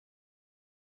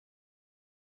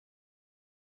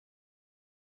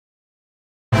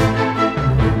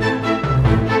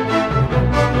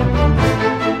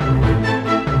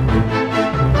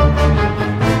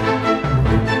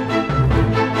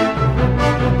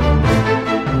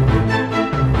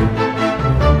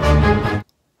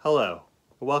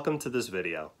welcome to this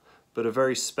video, but a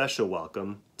very special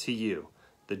welcome to you,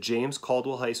 the James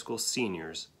Caldwell High School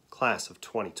seniors, class of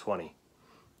 2020.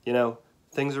 You know,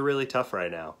 things are really tough right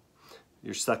now.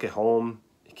 You're stuck at home,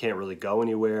 you can't really go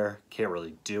anywhere, can't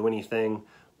really do anything.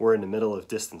 We're in the middle of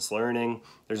distance learning.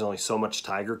 There's only so much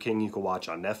Tiger King you can watch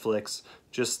on Netflix.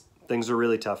 Just things are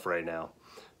really tough right now.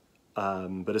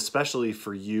 But especially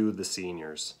for you, the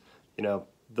seniors. You know,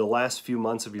 the last few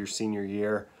months of your senior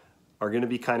year are going to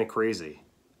be kind of crazy.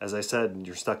 As I said,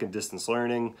 you're stuck in distance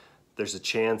learning. There's a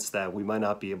chance that we might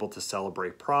not be able to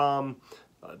celebrate prom,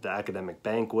 the academic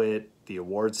banquet, the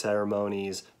award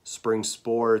ceremonies, spring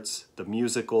sports, the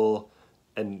musical,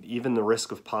 and even the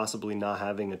risk of possibly not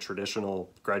having a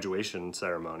traditional graduation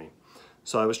ceremony.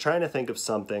 So I was trying to think of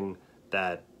something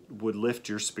that would lift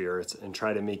your spirits and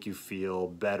try to make you feel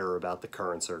better about the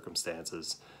current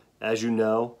circumstances. As you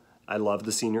know, I love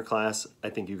the senior class.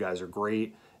 I think you guys are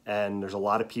great, and there's a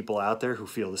lot of people out there who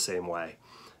feel the same way.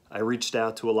 I reached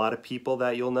out to a lot of people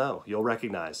that you'll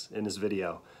recognize in this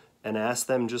video, and asked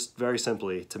them just very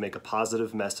simply to make a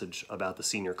positive message about the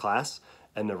senior class,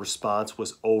 and the response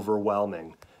was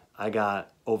overwhelming. I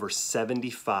got over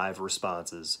 75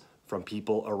 responses from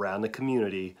people around the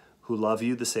community who love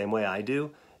you the same way I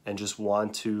do and just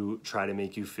want to try to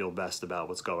make you feel best about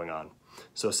what's going on.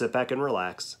 So sit back and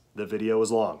relax. The video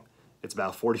is long. It's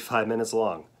about 45 minutes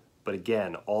long. But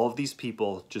again, all of these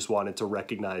people just wanted to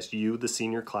recognize you, the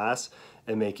senior class,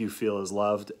 and make you feel as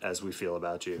loved as we feel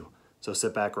about you. So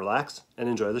sit back, relax, and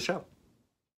enjoy the show.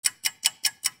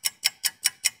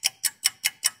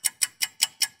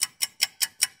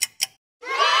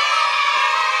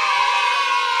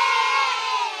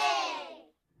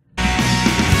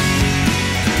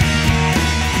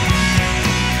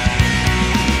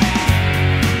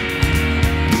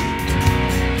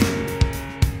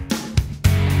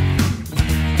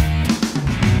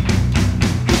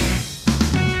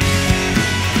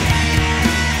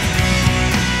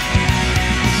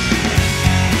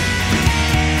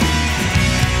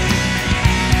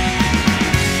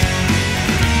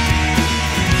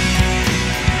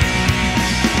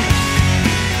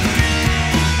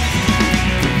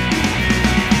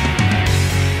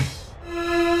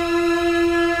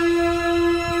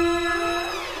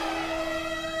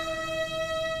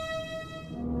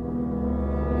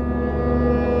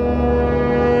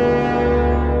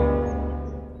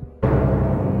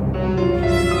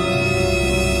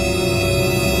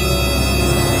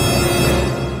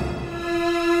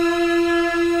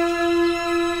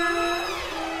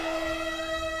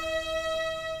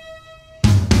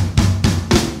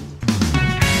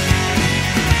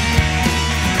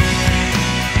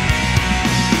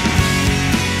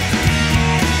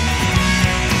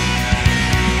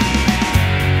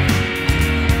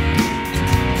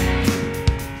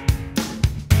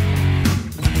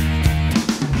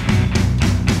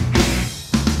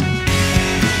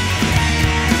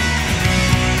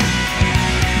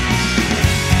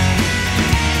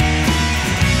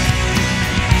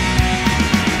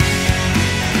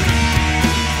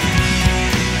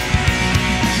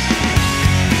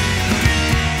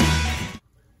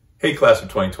 Hey, class of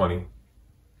 2020.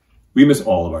 We miss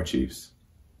all of our chiefs,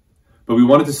 but we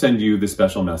wanted to send you this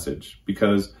special message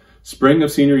because spring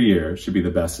of senior year should be the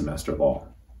best semester of all.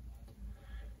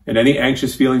 And any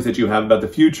anxious feelings that you have about the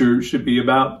future should be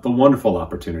about the wonderful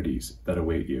opportunities that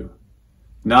await you,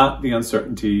 not the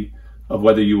uncertainty of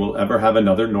whether you will ever have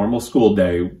another normal school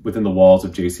day within the walls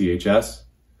of JCHS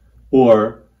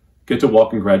or get to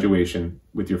walk in graduation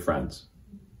with your friends.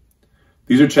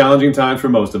 These are challenging times for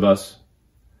most of us.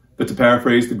 But to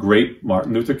paraphrase the great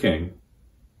Martin Luther King,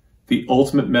 the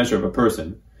ultimate measure of a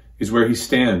person is where he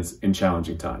stands in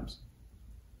challenging times.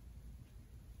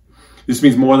 This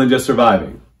means more than just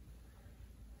surviving.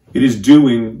 It is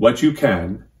doing what you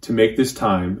can to make this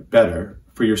time better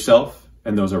for yourself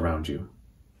and those around you.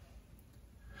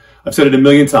 I've said it a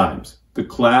million times, the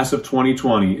class of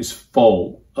 2020 is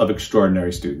full of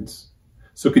extraordinary students.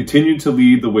 So continue to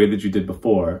lead the way that you did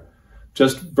before,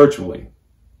 just virtually.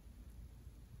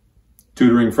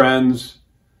 Tutoring friends,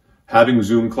 having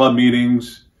Zoom club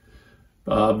meetings,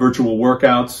 virtual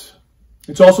workouts.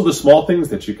 It's also the small things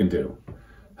that you can do.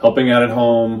 Helping out at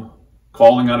home,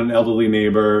 calling on an elderly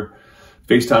neighbor,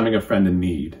 FaceTiming a friend in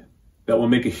need. That will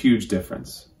make a huge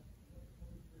difference.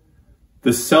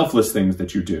 The selfless things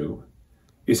that you do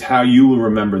is how you will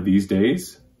remember these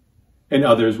days, and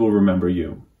others will remember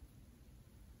you.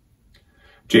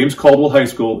 James Caldwell High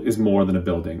School is more than a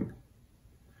building.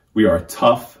 We are a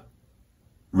tough,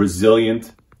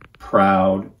 resilient,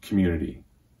 proud community.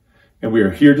 And we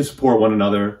are here to support one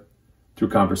another through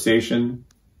conversation,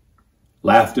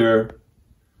 laughter,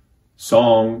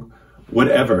 song,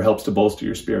 whatever helps to bolster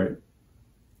your spirit.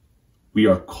 We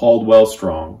are Caldwell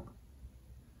strong.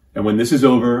 And when this is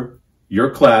over,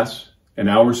 your class and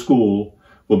our school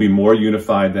will be more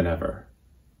unified than ever.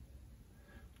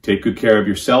 Take good care of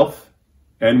yourself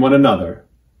and one another.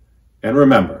 And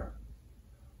remember,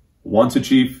 once a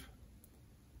chief,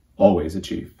 always a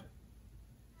chief.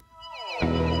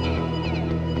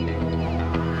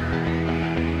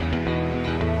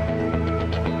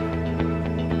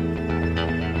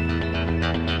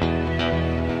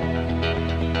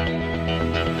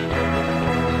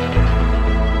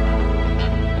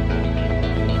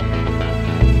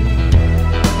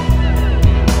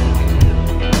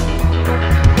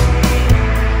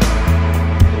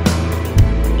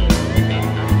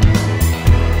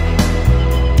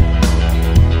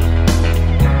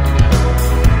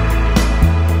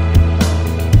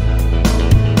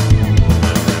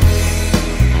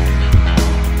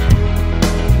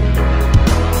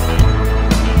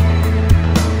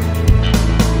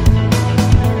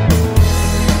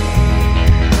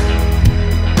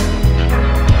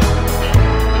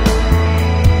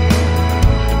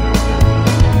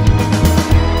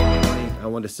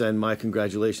 Send my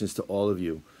congratulations to all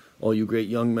you great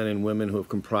young men and women who have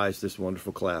comprised this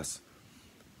wonderful class.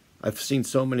 I've seen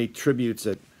so many tributes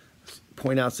that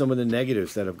point out some of the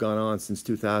negatives that have gone on since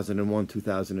 2001,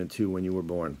 2002 when you were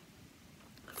born.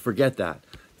 Forget that.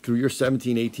 Through your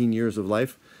 17, 18 years of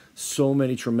life, so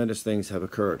many tremendous things have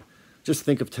occurred. Just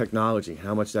think of technology,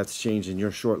 how much that's changed in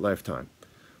your short lifetime.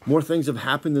 More things have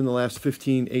happened in the last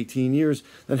 15, 18 years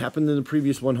than happened in the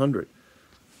previous 100.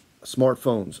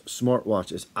 Smartphones,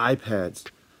 smartwatches, iPads,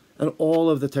 and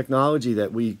all of the technology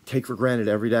that we take for granted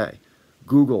every day.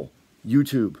 Google,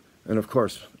 YouTube, and of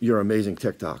course, your amazing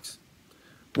TikToks.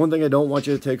 One thing I don't want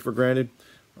you to take for granted,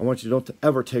 I want you to don't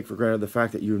ever take for granted the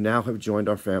fact that you now have joined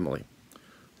our family.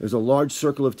 There's a large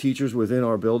circle of teachers within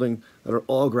our building that are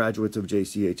all graduates of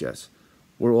JCHS.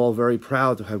 We're all very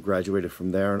proud to have graduated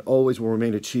from there and always will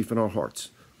remain a chief in our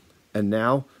hearts. And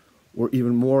now, we're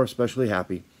even more especially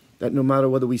happy that no matter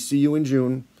whether we see you in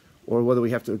June or whether we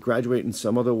have to graduate in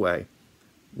some other way,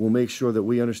 we'll make sure that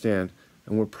we understand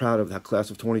and we're proud of that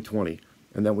class of 2020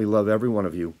 and that we love every one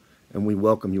of you and we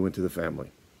welcome you into the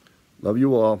family. Love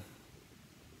you all.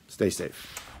 Stay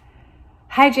safe.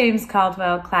 Hi, James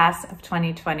Caldwell, class of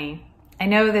 2020. I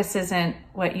know this isn't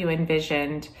what you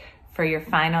envisioned for your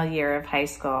final year of high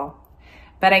school,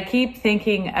 but I keep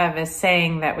thinking of a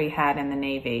saying that we had in the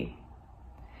Navy.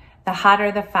 The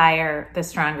hotter the fire, the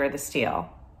stronger the steel.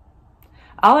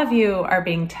 All of you are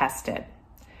being tested.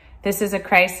 This is a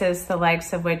crisis the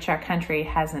likes of which our country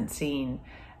hasn't seen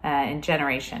in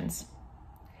generations.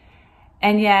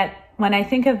 And yet, when I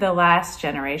think of the last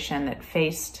generation that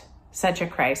faced such a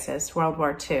crisis, World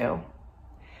War II,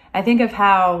 I think of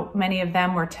how many of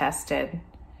them were tested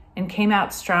and came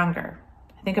out stronger.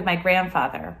 I think of my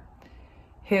grandfather,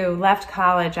 who left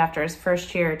college after his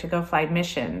first year to go fly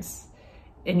missions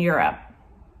in Europe.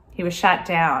 He was shot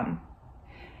down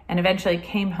and eventually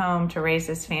came home to raise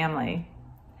his family.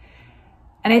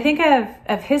 And I think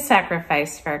of his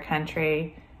sacrifice for our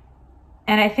country,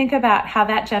 and I think about how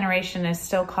that generation is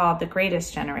still called the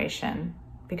greatest generation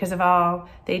because of all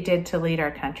they did to lead our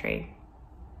country.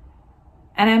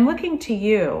 And I'm looking to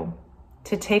you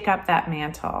to take up that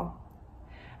mantle.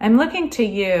 I'm looking to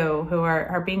you who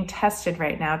are being tested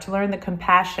right now to learn the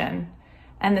compassion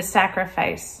and the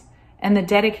sacrifice and the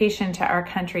dedication to our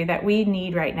country that we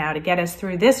need right now to get us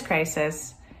through this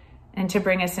crisis and to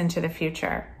bring us into the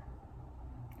future.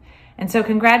 And so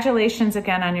congratulations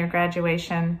again on your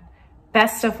graduation.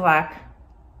 Best of luck.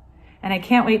 And I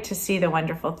can't wait to see the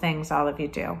wonderful things all of you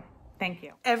do. Thank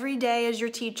you. Every day as your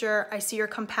teacher, I see your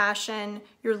compassion,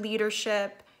 your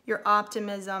leadership, your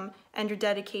optimism, and your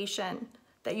dedication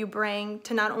that you bring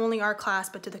to not only our class,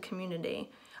 but to the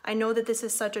community. I know that this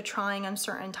is such a trying,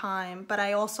 uncertain time, but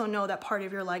I also know that part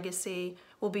of your legacy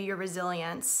will be your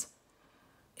resilience.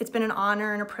 It's been an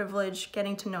honor and a privilege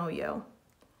getting to know you.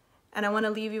 And I want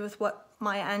to leave you with what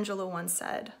Maya Angelou once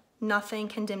said. Nothing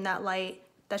can dim that light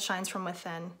that shines from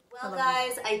within. Well,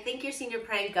 guys, I think your senior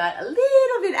prank got a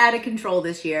little bit out of control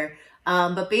this year.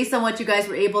 But based on what you guys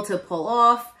were able to pull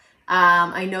off,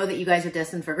 I know that you guys are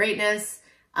destined for greatness.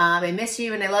 I miss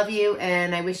you and I love you,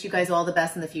 and I wish you guys all the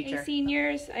best in the future. Hey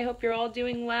seniors, I hope you're all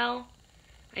doing well.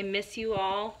 I miss you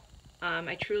all.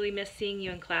 I truly miss seeing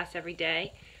you in class every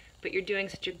day, but you're doing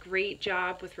such a great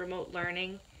job with remote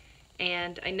learning,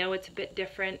 and I know it's a bit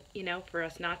different, you know, for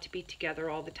us not to be together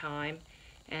all the time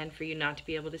and for you not to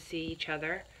be able to see each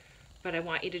other, but I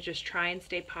want you to just try and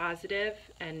stay positive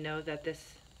and know that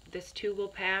this too will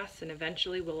pass, and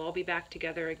eventually we'll all be back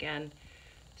together again.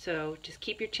 So just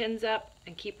keep your chins up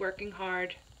and keep working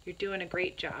hard. You're doing a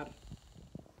great job.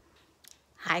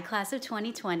 Hi, class of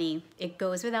 2020. It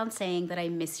goes without saying that I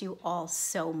miss you all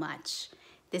so much.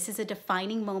 This is a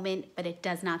defining moment, but it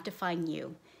does not define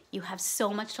you. You have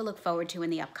so much to look forward to in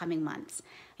the upcoming months.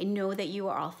 I know that you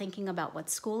are all thinking about what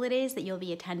school it is that you'll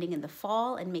be attending in the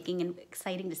fall and making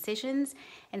exciting decisions.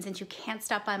 And since you can't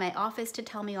stop by my office to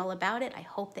tell me all about it, I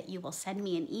hope that you will send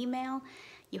me an email.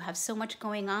 You have so much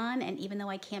going on, and even though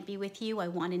I can't be with you, I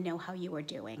want to know how you are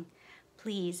doing.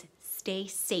 Please stay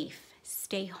safe,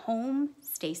 stay home,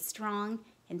 stay strong,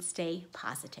 and stay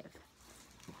positive.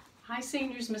 Hi,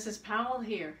 seniors, Mrs. Powell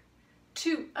here.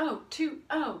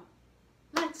 2-0,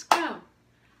 let's go.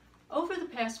 Over the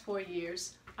past 4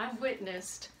 years, I've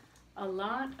witnessed a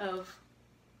lot of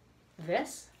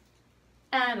this,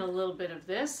 and a little bit of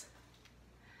this,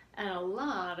 and a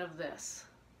lot of this.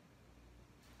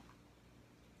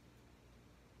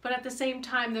 But at the same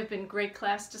time, there have been great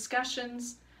class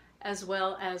discussions, as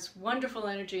well as wonderful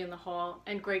energy in the hall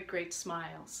and great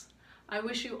smiles. I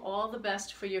wish you all the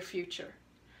best for your future.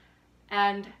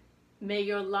 And may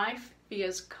your life be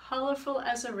as colorful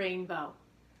as a rainbow.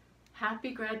 Happy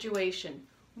graduation.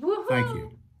 Woohoo! Thank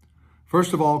you.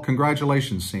 First of all,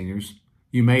 congratulations, seniors.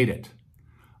 You made it.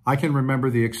 I can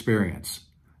remember the experience,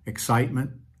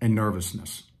 excitement and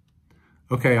nervousness.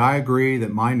 Okay, I agree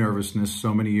that my nervousness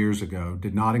so many years ago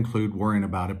did not include worrying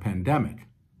about a pandemic.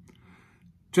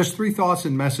 Just 3 thoughts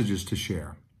and messages to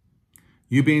share.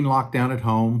 You being locked down at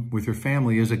home with your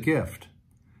family is a gift.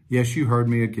 Yes, you heard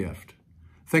me, a gift.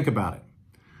 Think about it.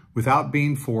 Without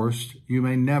being forced, you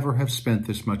may never have spent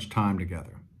this much time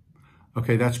together.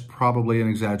 Okay, that's probably an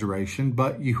exaggeration,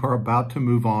 but you are about to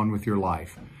move on with your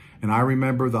life. And I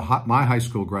remember my high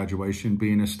school graduation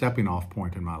being a stepping off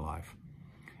point in my life.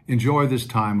 Enjoy this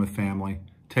time with family.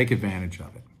 Take advantage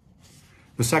of it.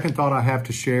 The second thought I have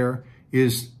to share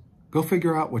is go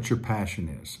figure out what your passion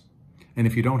is. And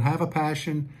if you don't have a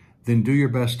passion, then do your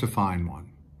best to find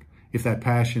one. If that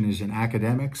passion is in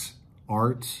academics,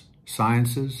 arts,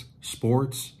 sciences,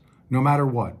 sports, no matter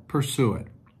what, pursue it.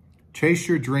 Chase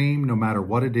your dream no matter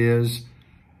what it is,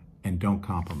 and don't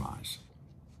compromise.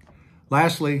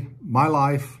 Lastly, my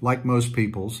life, like most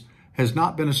people's, has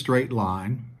not been a straight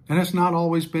line, and it's not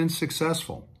always been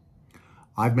successful.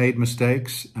 I've made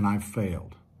mistakes and I've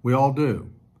failed. We all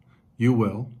do. You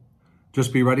will.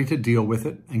 Just be ready to deal with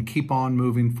it and keep on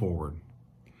moving forward.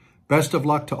 Best of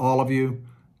luck to all of you.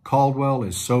 Caldwell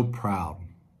is so proud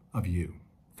of you.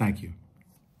 Thank you.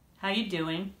 How you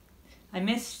doing? I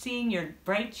miss seeing your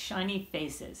bright, shiny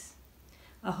faces.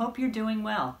 I hope you're doing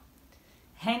well.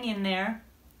 Hang in there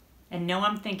and know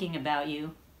I'm thinking about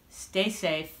you. Stay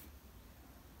safe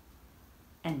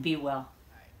and be well.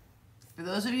 For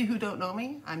those of you who don't know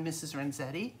me, I'm Mrs.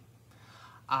 Renzetti.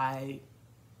 I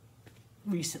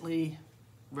recently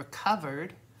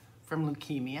recovered from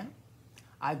leukemia.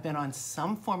 I've been on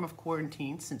some form of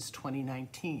quarantine since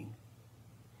 2019.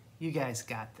 You guys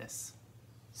got this.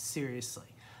 Seriously.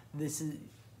 This is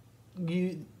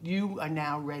you are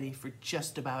now ready for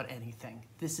just about anything.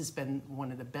 This has been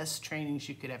one of the best trainings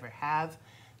you could ever have.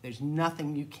 There's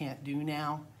nothing you can't do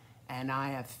now, and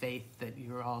I have faith that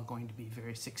you're all going to be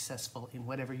very successful in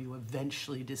whatever you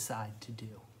eventually decide to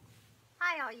do.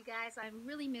 Hi all you guys, I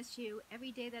really miss you.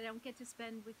 Every day that I don't get to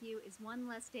spend with you is one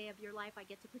less day of your life I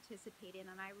get to participate in,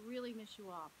 and I really miss you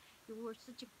all. You are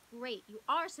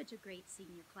such a great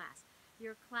senior class.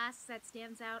 You're a class that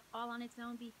stands out all on its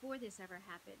own before this ever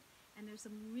happened. And there's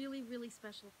some really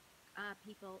special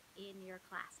people in your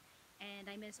class. And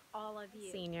I miss all of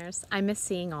you. Seniors, I miss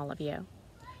seeing all of you.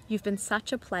 You've been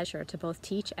such a pleasure to both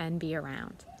teach and be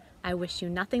around. I wish you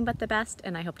nothing but the best,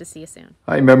 and I hope to see you soon.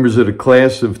 Hi, members of the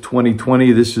class of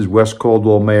 2020. This is West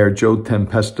Caldwell Mayor Joe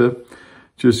Tempesta.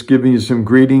 Just giving you some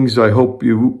greetings. I hope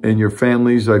you and your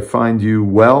families, I find you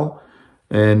well,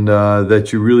 and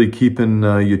that you're really keeping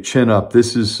your chin up.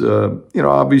 This is,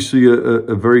 obviously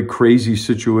a very crazy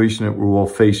situation that we're all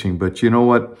facing. But you know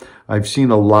what? I've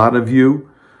seen a lot of you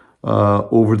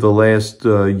over the last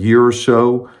year or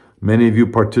so. Many of you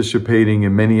participating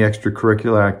in many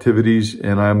extracurricular activities,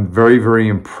 and I'm very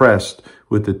impressed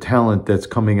with the talent that's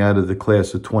coming out of the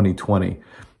class of 2020.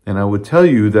 And I would tell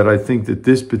you that I think that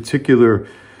this particular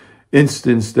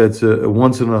instance that's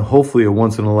hopefully a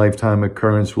once in a lifetime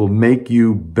occurrence will make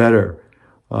you better.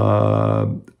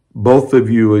 Both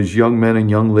of you as young men and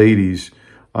young ladies,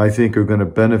 I think are going to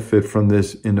benefit from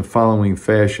this in the following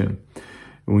fashion.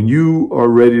 When you are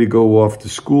ready to go off to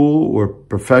school or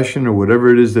profession or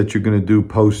whatever it is that you're going to do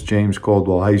post James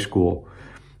Caldwell High School,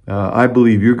 I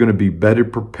believe you're going to be better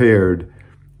prepared,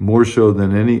 more so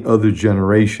than any other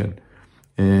generation.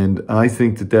 And I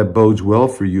think that that bodes well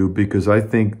for you, because I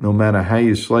think no matter how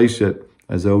you slice it,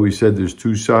 as I always said, there's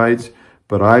two sides,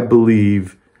 but I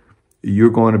believe you're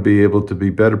going to be able to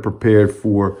be better prepared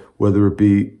for whether it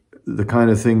be the kind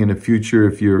of thing in the future,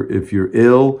 if you're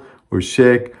ill or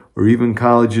sick, or even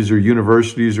colleges or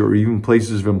universities or even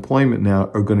places of employment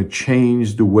now are going to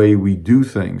change the way we do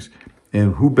things.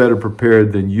 And who better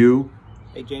prepared than you?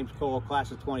 Hey, James Cole,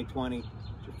 class of 2020. It's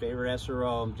your favorite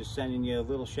SRO. I'm just sending you a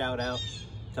little shout out,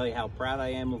 tell you how proud I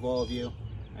am of all of you.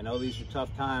 I know these are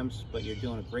tough times, but you're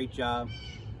doing a great job.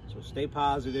 So stay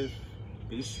positive,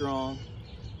 be strong,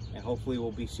 and hopefully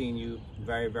we'll be seeing you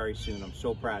very, very soon. I'm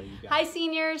so proud of you guys. Hi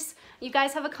seniors, you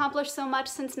guys have accomplished so much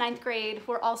since 9th grade.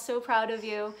 We're all so proud of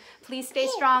you. Please stay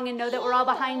strong and know that we're all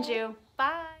behind you.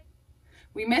 Bye.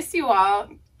 We miss you all.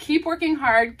 Keep working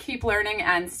hard, keep learning,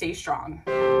 and stay strong.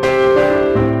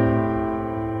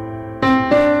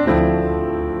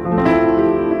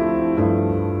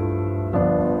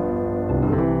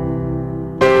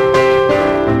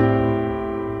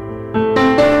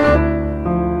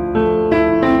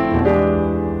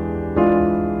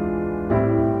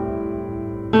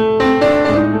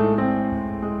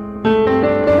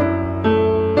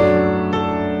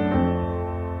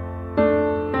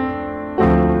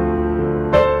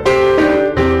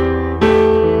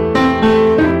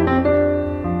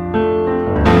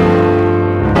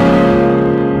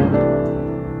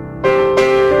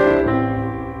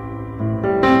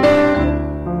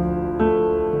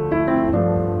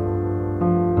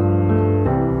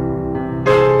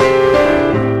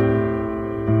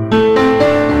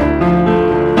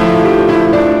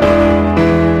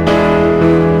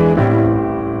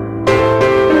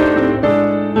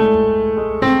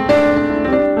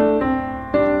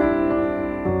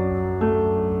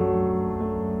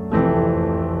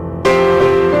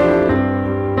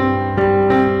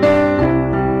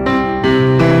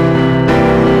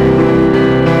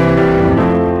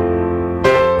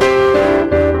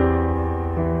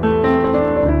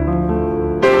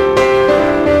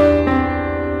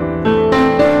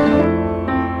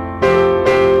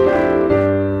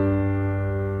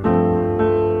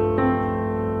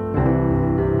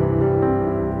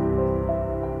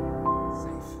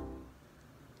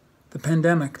 The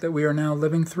pandemic that we are now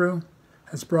living through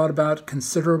has brought about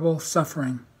considerable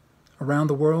suffering around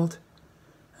the world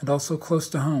and also close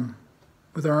to home,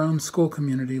 with our own school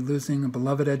community losing a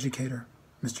beloved educator,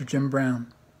 Mr. Jim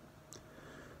Brown.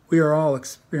 We are all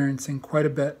experiencing quite a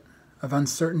bit of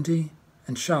uncertainty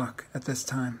and shock at this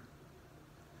time.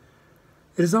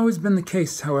 It has always been the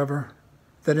case, however,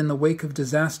 that in the wake of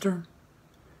disaster,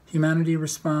 humanity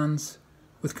responds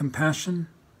with compassion,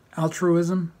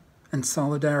 altruism, and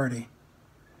solidarity.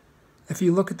 If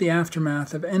you look at the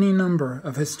aftermath of any number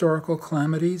of historical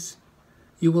calamities,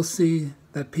 you will see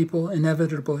that people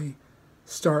inevitably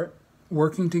start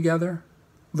working together,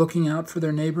 looking out for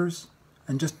their neighbors,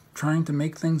 and just trying to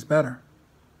make things better.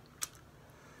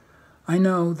 I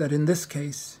know that in this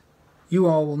case, you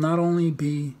all will not only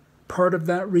be part of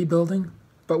that rebuilding,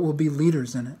 but will be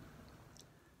leaders in it.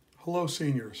 Hello,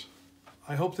 seniors.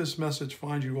 I hope this message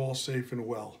finds you all safe and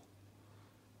well.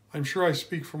 I'm sure I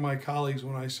speak for my colleagues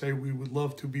when I say we would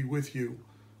love to be with you,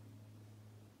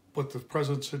 but the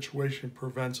present situation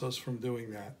prevents us from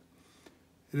doing that.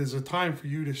 It is a time for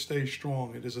you to stay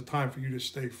strong. It is a time for you to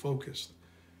stay focused.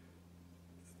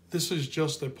 This is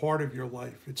just a part of your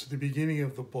life. It's the beginning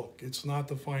of the book. It's not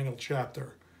the final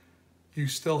chapter. You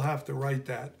still have to write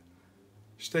that.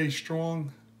 Stay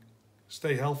strong,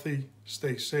 stay healthy,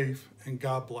 stay safe, and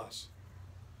God bless.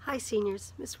 Hi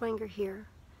seniors, Miss Wenger here.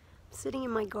 I'm sitting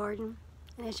in my garden,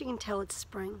 and as you can tell, it's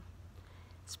spring.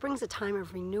 Spring's a time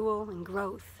of renewal and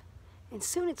growth, and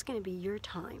soon it's going to be your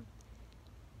time.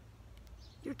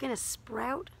 You're going to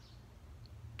sprout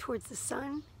towards the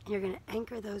sun, and you're going to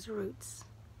anchor those roots.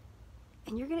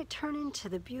 And you're going to turn into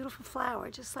the beautiful flower,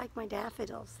 just like my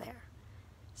daffodils there.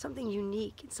 Something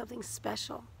unique and something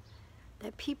special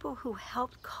that people who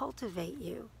helped cultivate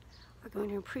you are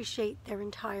going to appreciate their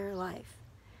entire life.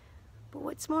 But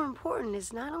what's more important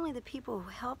is not only the people who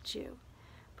helped you,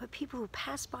 but people who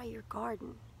pass by your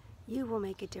garden. You will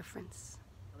make a difference.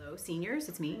 Hello seniors,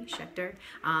 it's me, Schechter.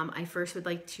 I first would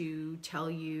like to tell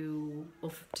you,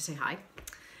 well, to say hi,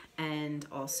 and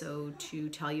also to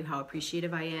tell you how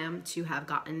appreciative I am to have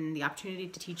gotten the opportunity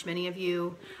to teach many of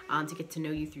you, to get to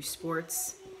know you through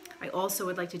sports. I also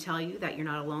would like to tell you that you're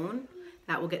not alone,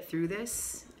 that we'll get through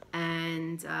this,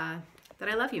 and that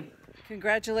I love you.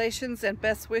 Congratulations and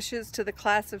best wishes to the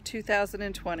class of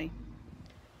 2020.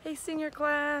 Hey senior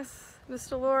class,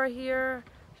 Mr. Laura here.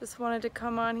 Just wanted to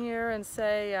come on here and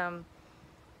say,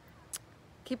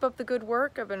 keep up the good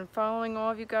work. I've been following all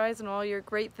of you guys and all your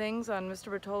great things on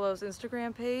Mr. Bertollo's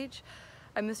Instagram page.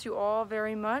 I miss you all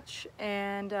very much,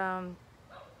 and I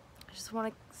just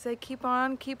want to say keep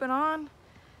on keeping on.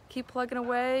 Keep plugging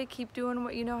away, keep doing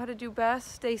what you know how to do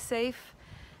best, stay safe,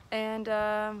 and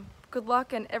good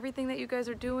luck in everything that you guys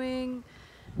are doing,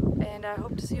 and I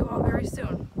hope to see you all very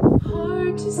soon.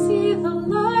 Hard to see the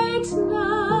light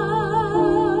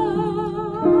now.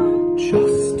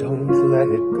 Just don't let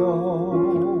it go.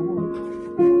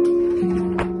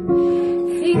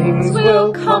 Things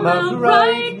will come out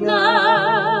right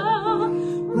now.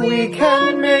 We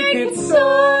can make it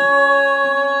so.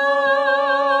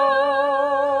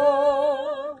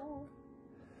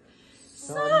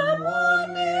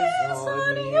 Someone is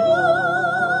on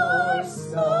your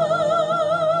side.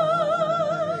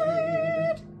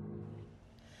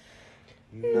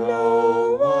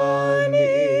 No one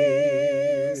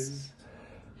is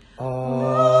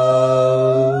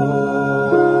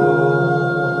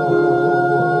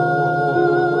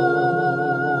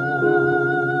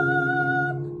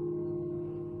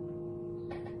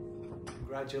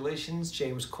Congratulations,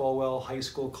 James Caldwell High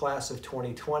School Class of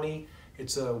 2020.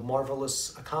 It's a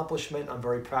marvelous accomplishment. I'm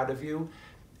very proud of you.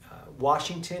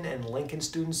 Washington and Lincoln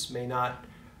students may not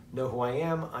know who I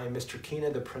am. I am Mr.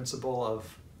 Kina, the principal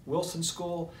of Wilson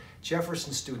School.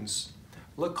 Jefferson students,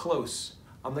 look close.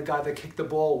 I'm the guy that kicked the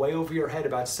ball way over your head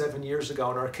about 7 years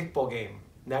ago in our kickball game.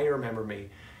 Now you remember me.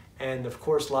 And of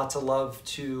course, lots of love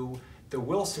to the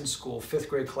Wilson School 5th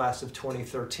grade class of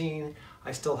 2013.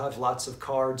 I still have lots of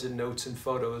cards and notes and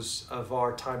photos of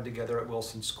our time together at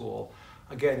Wilson School.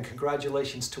 Again,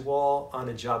 congratulations to all on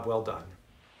a job well done.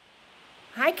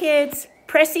 Hi kids,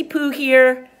 Pressy Poo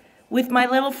here with my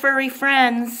little furry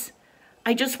friends.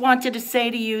 I just wanted to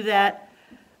say to you that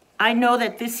I know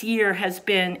that this year has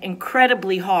been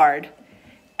incredibly hard,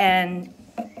 and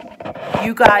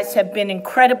you guys have been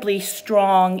incredibly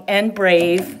strong and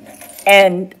brave,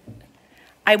 and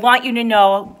I want you to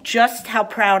know just how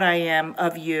proud I am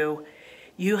of you.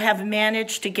 You have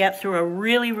managed to get through a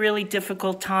really, really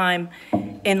difficult time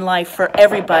in life for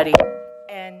everybody.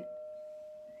 And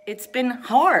it's been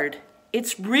hard.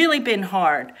 It's really been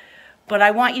hard. But I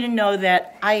want you to know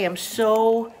that I am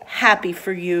so happy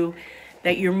for you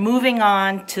that you're moving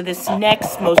on to this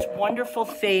next most wonderful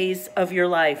phase of your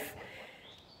life.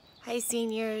 Hi,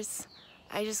 seniors.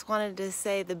 I just wanted to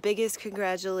say the biggest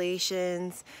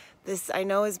congratulations. This, I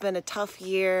know, has been a tough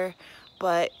year,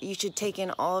 but you should take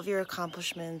in all of your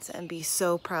accomplishments and be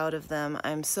so proud of them.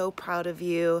 I'm so proud of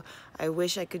you. I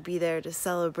wish I could be there to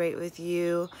celebrate with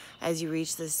you as you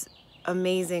reach this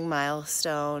amazing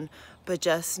milestone, but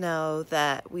just know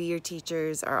that we, your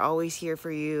teachers, are always here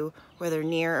for you, whether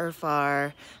near or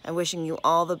far, and wishing you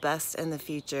all the best in the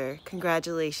future.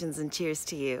 Congratulations and cheers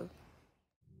to you.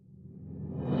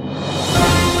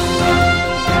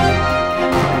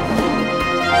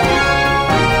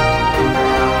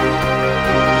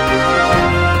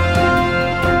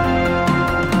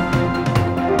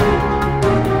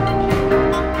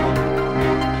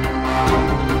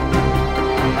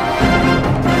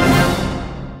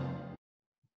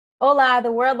 Hola,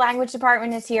 the World Language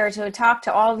Department is here to talk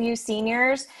to all of you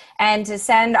seniors and to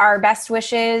send our best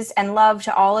wishes and love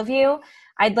to all of you.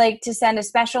 I'd like to send a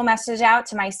special message out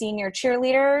to my senior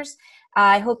cheerleaders.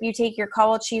 I hope you take your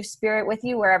Caldwell Chief spirit with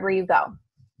you wherever you go.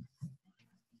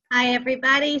 Hi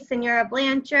everybody, Senora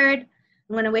Blanchard.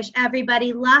 I'm going to wish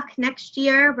everybody luck next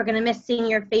year. We're going to miss seeing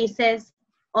your faces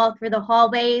all through the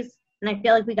hallways, and I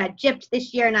feel like we got gypped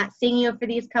this year not seeing you for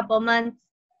these couple months.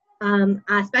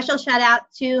 A special shout out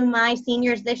to my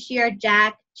seniors this year,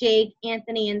 Jack, Jake,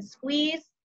 Anthony, and Squeeze.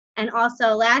 And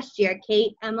also last year,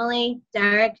 Kate, Emily,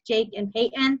 Derek, Jake, and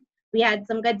Peyton. We had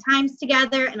some good times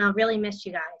together, and I'll really miss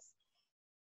you guys.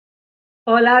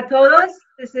 Hola a todos.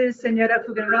 This is Senora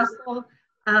Fugan-Russell.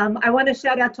 I want to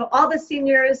shout out to all the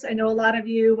seniors. I know a lot of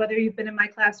you, whether you've been in my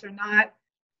class or not.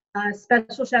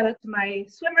 Special shout out to my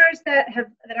swimmers that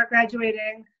are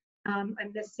graduating. I'm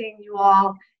missing you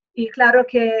all. Y claro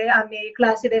que a mi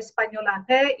clase de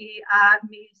españolante y a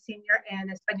mi senior en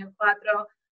español 4,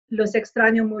 los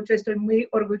extraño mucho. Estoy muy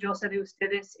orgullosa de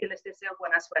ustedes y les deseo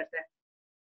buena suerte.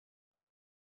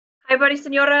 Hi, everybody.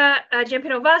 Senora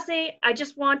Giampinovasi. I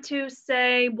just want to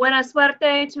say buena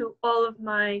suerte to all of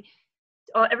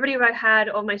everybody I've had,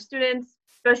 all my students,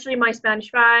 especially my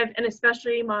Spanish 5, and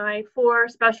especially my 4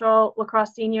 special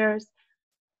lacrosse seniors.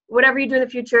 Whatever you do in the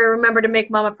future, remember to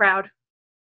make Mama proud.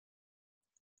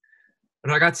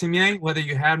 Ragazzi miei, whether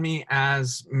you had me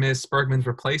as Miss Bergman's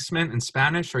replacement in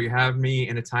Spanish or you have me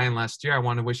in Italian last year, I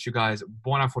want to wish you guys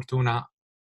buona fortuna,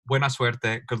 buena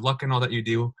suerte, good luck in all that you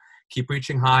do. Keep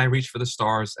reaching high, reach for the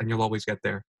stars, and you'll always get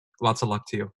there. Lots of luck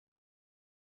to you.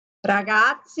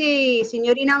 Ragazzi,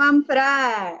 signorina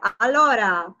Manfred,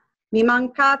 allora, mi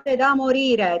mancate da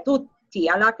morire tutti,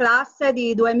 alla classe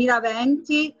di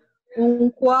 2020,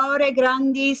 un cuore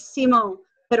grandissimo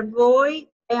per voi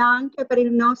e anche per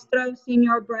il nostro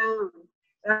signor Brown.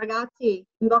 Ragazzi,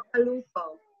 in bocca al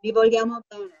lupo, vi vogliamo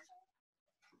bene.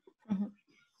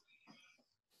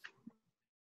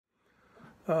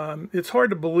 It's hard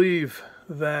to believe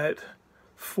that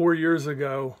 4 years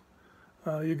ago,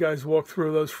 you guys walked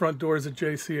through those front doors at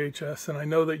JCHS, and I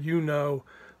know that you know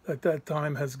that that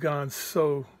time has gone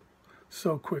so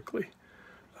quickly.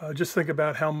 Just think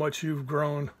about how much you've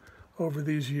grown over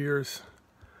these years.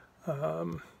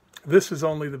 This is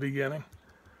only the beginning.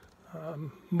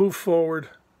 Move forward,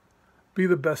 be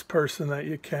the best person that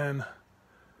you can,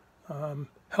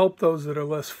 help those that are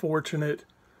less fortunate,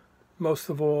 most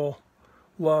of all,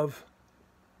 love,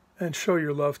 and show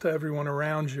your love to everyone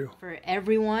around you. For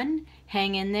everyone,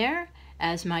 hang in there.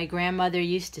 As my grandmother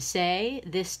used to say,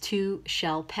 this too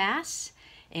shall pass.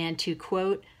 And to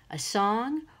quote a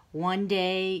song, one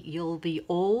day you'll be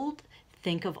old.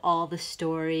 Think of all the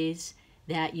stories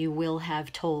that you will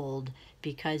have told,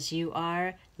 because you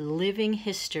are living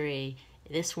history.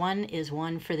 This one is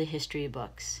one for the history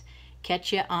books.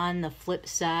 Catch you on the flip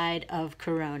side of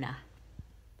Corona.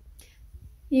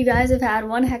 You guys have had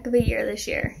one heck of a year this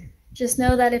year. Just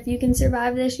know that if you can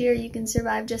survive this year, you can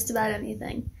survive just about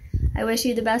anything. I wish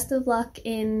you the best of luck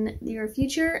in your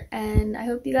future, and I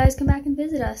hope you guys come back and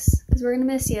visit us, because we're going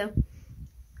to miss you.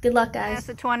 Good luck, guys. Class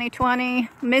of 2020,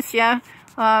 miss ya.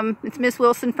 It's Miss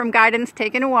Wilson from Guidance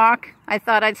taking a walk. I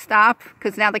thought I'd stop,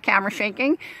 because now the camera's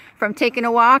shaking, from taking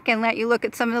a walk and let you look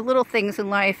at some of the little things in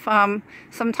life.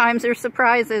 Sometimes there's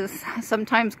surprises,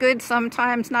 sometimes good,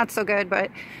 sometimes not so good,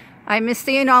 but I miss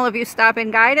seeing all of you stop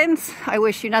in Guidance. I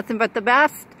wish you nothing but the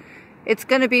best. It's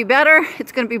going to be better.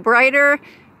 It's going to be brighter,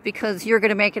 because you're going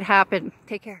to make it happen.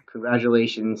 Take care.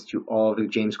 Congratulations to all of the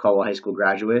James Caldwell High School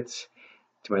graduates.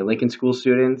 To my Lincoln School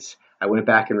students, I went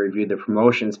back and reviewed the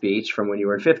promotion speech from when you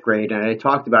were in 5th grade, and I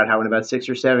talked about how in about 6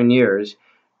 or 7 years,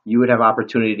 you would have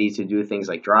opportunities to do things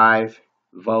like drive,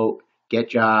 vote, get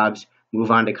jobs, move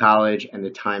on to college, and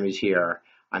the time is here.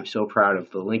 I'm so proud of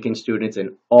the Lincoln students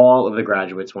and all of the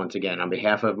graduates once again. On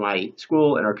behalf of my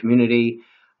school and our community,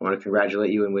 I want to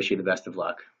congratulate you and wish you the best of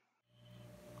luck.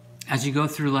 As you go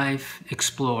through life,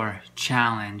 explore,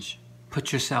 challenge,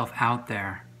 put yourself out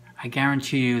there. I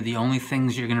guarantee you the only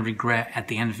things you're going to regret at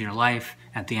the end of your life,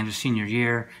 at the end of senior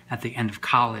year, at the end of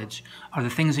college, are the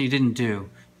things that you didn't do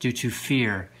due to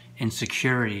fear,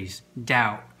 insecurities,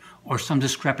 doubt, or some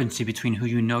discrepancy between who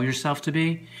you know yourself to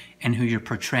be and who you're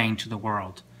portraying to the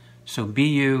world. So be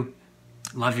you,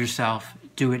 love yourself,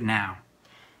 do it now.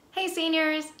 Hey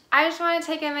seniors, I just want to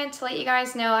take a minute to let you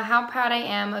guys know how proud I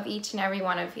am of each and every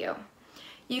one of you.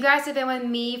 You guys have been with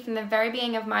me from the very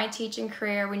beginning of my teaching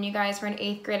career when you guys were in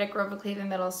 8th grade at Grover-Cleveland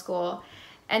Middle School,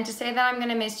 and to say that I'm going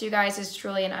to miss you guys is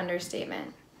truly an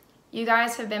understatement. You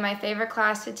guys have been my favorite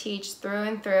class to teach through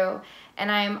and through,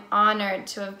 and I am honored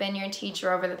to have been your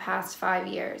teacher over the past 5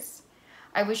 years.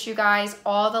 I wish you guys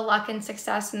all the luck and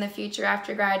success in the future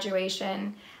after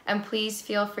graduation, and please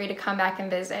feel free to come back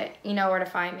and visit. You know where to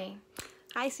find me.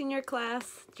 Hi senior class,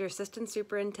 your Assistant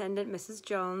Superintendent Mrs.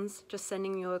 Jones, just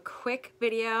sending you a quick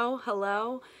video.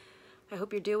 Hello, I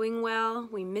hope you're doing well.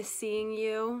 We miss seeing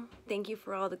you. Thank you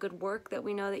for all the good work that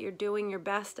we know that you're doing your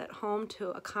best at home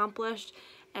to accomplish,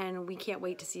 and we can't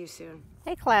wait to see you soon.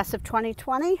 Hey class of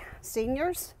 2020,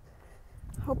 seniors,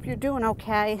 hope you're doing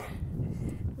okay.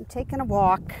 I'm taking a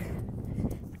walk,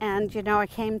 and you know, I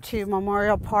came to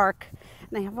Memorial Park and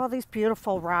they have all these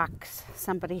beautiful rocks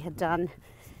somebody had done,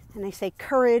 and they say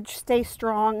courage, stay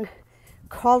strong,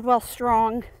 Caldwell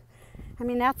strong. I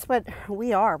mean, that's what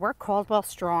we are. We're Caldwell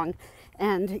strong,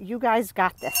 and you guys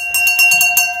got this.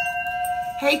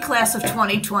 Hey class of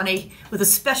 2020, with a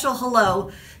special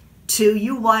hello to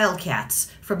you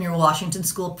Wildcats from your Washington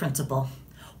School principal.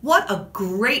 What a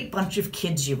great bunch of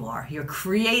kids you are. You're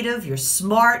creative, you're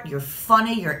smart, you're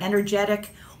funny, you're energetic,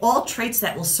 all traits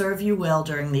that will serve you well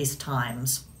during these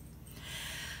times.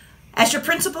 As your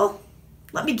principal,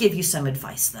 let me give you some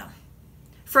advice though.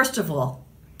 First of all,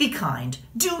 be kind.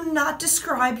 Do not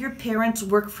describe your parents'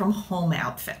 work from home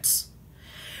outfits.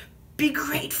 Be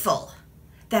grateful.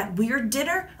 That weird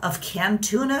dinner of canned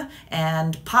tuna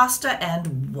and pasta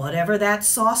and whatever that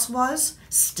sauce was,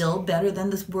 still better than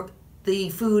the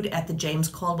food at the James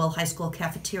Caldwell High School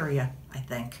cafeteria, I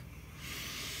think.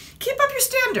 Keep up your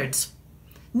standards.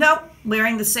 No,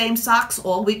 wearing the same socks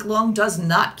all week long does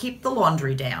not keep the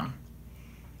laundry down.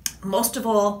 Most of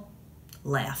all,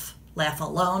 laugh. Laugh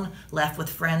alone, laugh with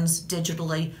friends,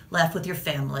 digitally, laugh with your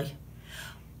family.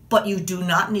 But you do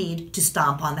not need to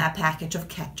stomp on that package of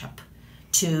ketchup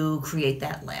to create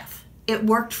that laugh. It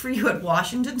worked for you at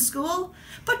Washington School,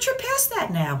 but you're past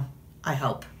that now, I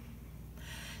hope.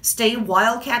 Stay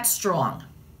Wildcat strong.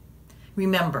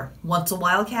 Remember, once a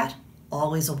Wildcat,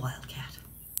 always a Wildcat.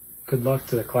 Good luck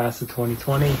to the class of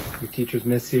 2020. Your teachers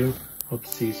miss you. Hope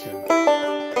to see you soon.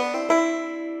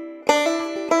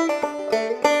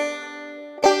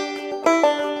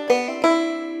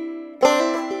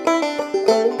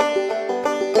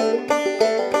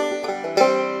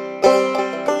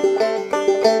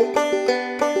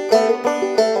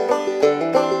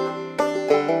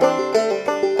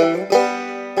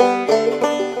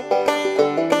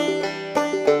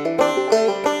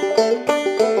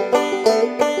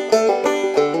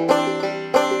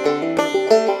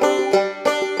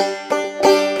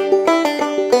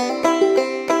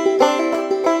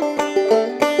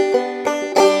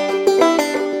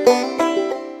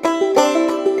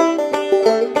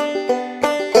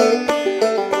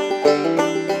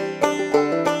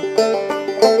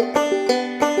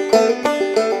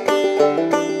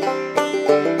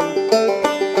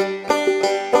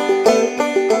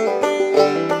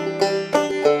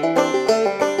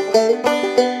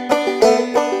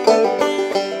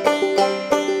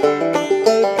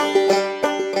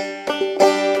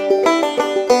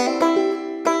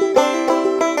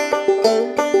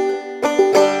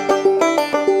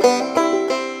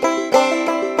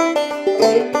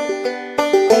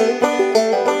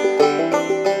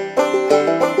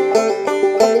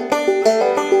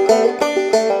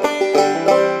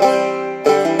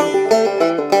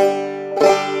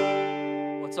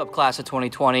 Class of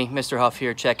 2020, Mr. Huff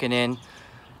here checking in.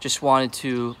 Just wanted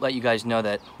to let you guys know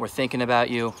that we're thinking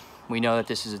about you. We know that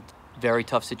this is a very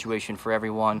tough situation for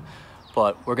everyone,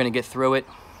 but we're gonna get through it.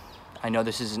 I know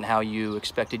this isn't how you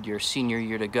expected your senior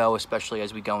year to go, especially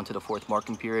as we go into the fourth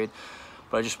marking period,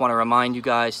 but I just wanna remind you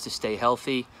guys to stay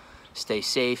healthy, stay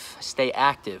safe, stay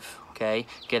active, okay?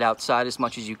 Get outside as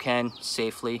much as you can,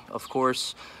 safely, of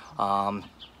course.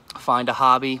 Find a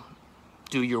hobby.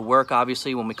 Do your work,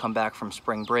 obviously, when we come back from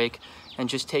spring break, and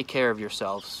just take care of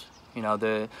yourselves. You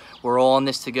know, we're all in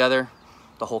this together.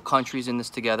 The whole country's in this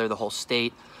together, the whole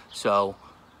state. So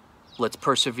let's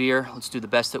persevere. Let's do the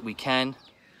best that we can.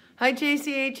 Hi,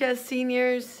 JCHS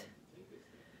seniors.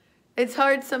 It's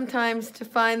hard sometimes to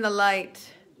find the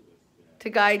light to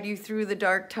guide you through the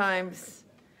dark times.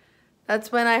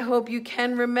 That's when I hope you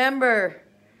can remember,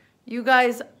 you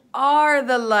guys are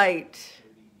the light.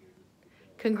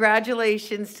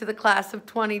 Congratulations to the class of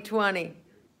 2020.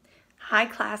 Hi,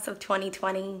 class of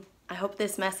 2020. I hope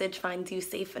this message finds you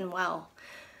safe and well.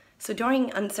 So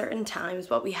during uncertain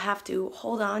times, what we have to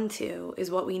hold on to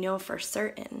is what we know for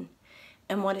certain.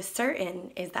 And what is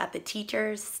certain is that the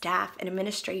teachers, staff, and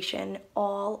administration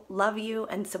all love you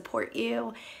and support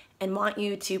you and want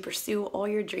you to pursue all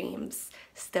your dreams.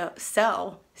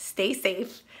 So stay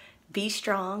safe. Be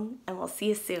strong, and we'll see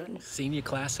you soon. Senior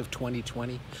class of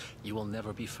 2020, you will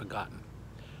never be forgotten.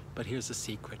 But here's the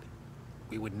secret.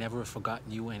 We would never have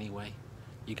forgotten you anyway.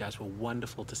 You guys were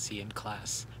wonderful to see in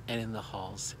class and in the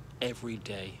halls every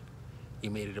day.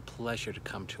 You made it a pleasure to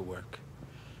come to work.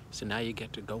 So now you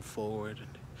get to go forward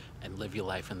and live your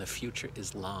life, and the future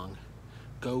is long.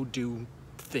 Go do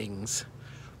things,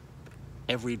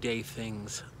 everyday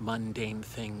things, mundane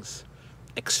things,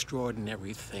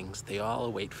 extraordinary things. They all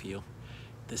await for you.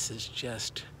 This is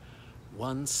just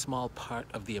one small part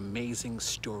of the amazing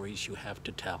stories you have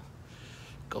to tell.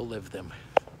 Go live them.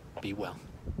 Be well.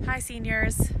 Hi,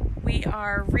 seniors. We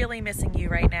are really missing you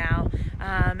right now.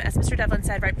 As Mr. Devlin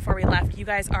said right before we left, you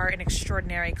guys are an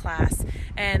extraordinary class,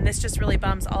 and this just really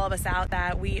bums all of us out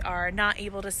that we are not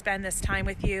able to spend this time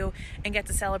with you and get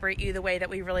to celebrate you the way that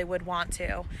we really would want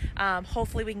to.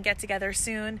 Hopefully we can get together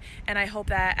soon, and I hope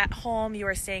that at home you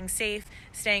are staying safe,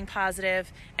 staying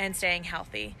positive, and staying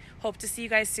healthy. Hope to see you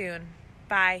guys soon.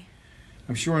 Bye.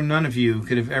 I'm sure none of you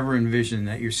could have ever envisioned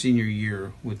that your senior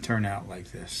year would turn out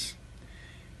like this.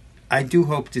 I do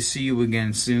hope to see you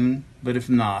again soon, but if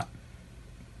not,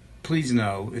 please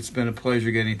know it's been a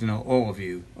pleasure getting to know all of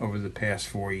you over the past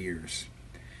 4 years.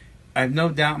 I have no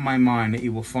doubt in my mind that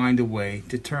you will find a way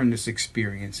to turn this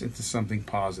experience into something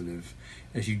positive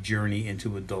as you journey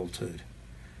into adulthood.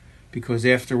 Because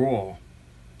after all,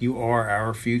 you are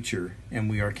our future, and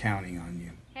we are counting on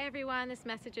you. Hey everyone, this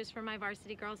message is for my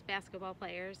varsity girls basketball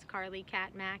players, Carly,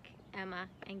 Kat, Mac, Emma,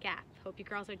 and Gap. Hope you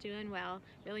girls are doing well.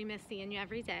 Really miss seeing you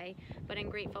every day, but I'm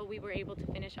grateful we were able to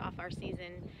finish off our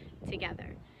season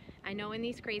together. I know in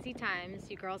these crazy times,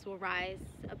 you girls will rise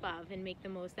above and make the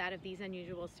most out of these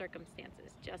unusual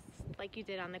circumstances, just like you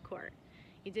did on the court.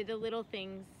 You did the little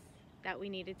things that we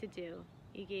needed to do.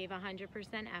 You gave 100%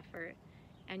 effort,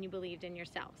 and you believed in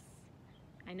yourselves.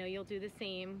 I know you'll do the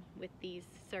same with these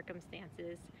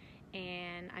circumstances,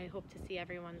 and I hope to see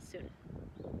everyone soon.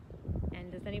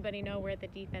 And does anybody know where the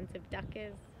defensive duck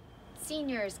is?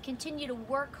 Seniors, continue to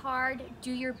work hard,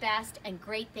 do your best, and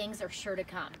great things are sure to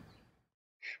come.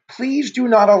 Please do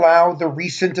not allow the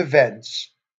recent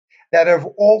events that have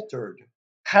altered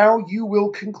how you will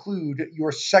conclude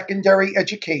your secondary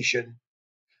education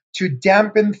to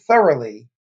dampen thoroughly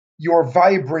your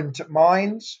vibrant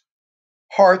minds,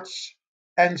 hearts,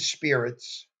 and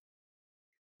spirits.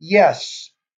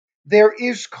 Yes, there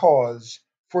is cause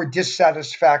for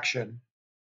dissatisfaction,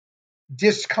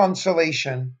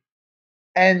 disconsolation,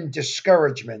 and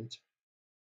discouragement.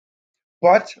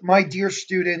 But, my dear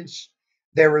students,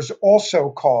 there is also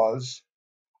cause,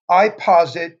 I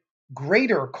posit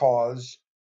greater cause,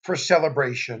 for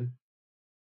celebration.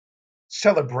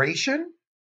 Celebration,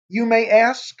 you may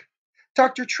ask?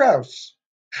 Dr. Trauss,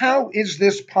 how is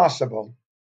this possible?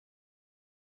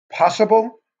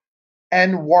 Possible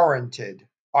and warranted,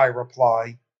 I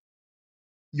reply.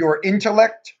 Your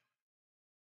intellect,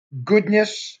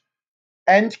 goodness,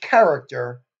 and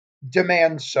character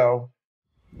demand so.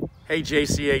 Hey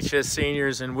JCHS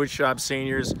seniors and Woodshop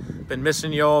seniors, been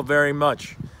missing you all very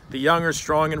much. The young are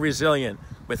strong and resilient.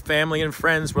 With family and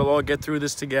friends, we'll all get through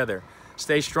this together.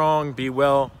 Stay strong, be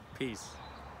well, peace.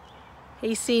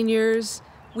 Hey seniors,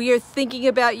 we are thinking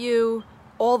about you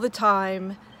all the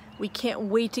time. We can't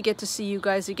wait to get to see you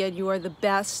guys again. You are the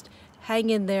best. Hang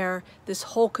in there. This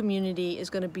whole community is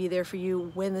going to be there for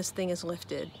you when this thing is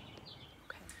lifted.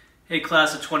 Hey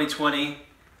class of 2020,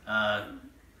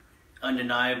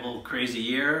 undeniable crazy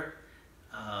year.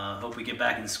 Hope we get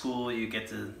back in school, you get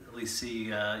to at least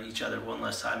see each other one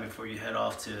last time before you head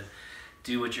off to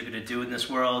do what you're going to do in this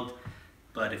world.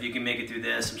 But if you can make it through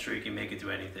this, I'm sure you can make it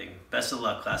through anything. Best of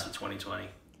luck, class of 2020.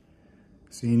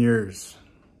 Seniors,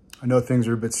 I know things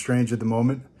are a bit strange at the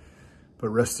moment, but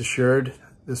rest assured,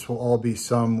 this will all be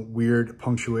some weird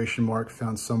punctuation mark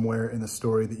found somewhere in the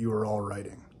story that you are all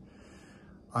writing.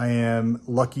 I am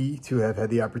lucky to have had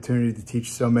the opportunity to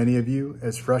teach so many of you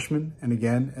as freshmen and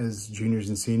again as juniors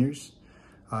and seniors.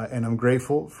 And I'm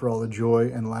grateful for all the joy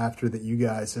and laughter that you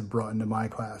guys have brought into my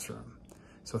classroom.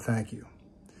 So thank you.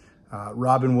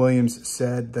 Robin Williams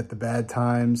said that the bad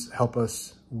times help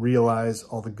us realize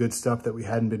all the good stuff that we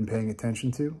hadn't been paying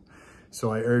attention to.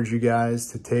 So I urge you guys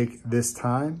to take this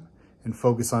time and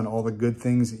focus on all the good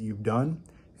things that you've done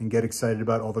and get excited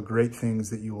about all the great things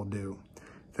that you will do.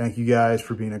 Thank you guys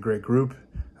for being a great group.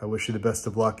 I wish you the best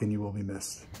of luck and you will be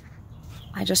missed.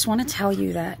 I just want to tell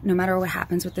you that no matter what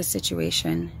happens with this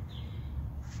situation,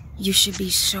 you should be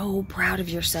so proud of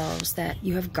yourselves that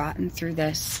you have gotten through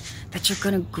this, that you're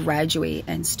going to graduate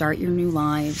and start your new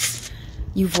lives.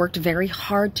 You've worked very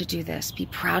hard to do this. Be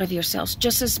proud of yourselves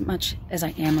just as much as I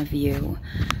am of you.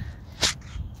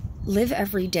 Live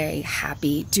every day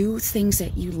happy. Do things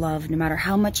that you love, no matter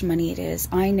how much money it is.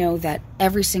 I know that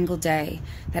every single day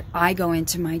that I go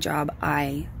into my job,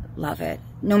 I love it.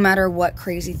 No matter what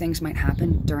crazy things might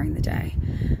happen during the day.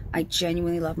 I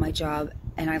genuinely love my job,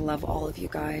 and I love all of you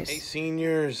guys. Hey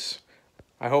seniors,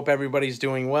 I hope everybody's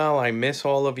doing well. I miss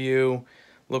all of you.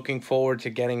 Looking forward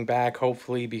to getting back,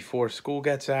 hopefully before school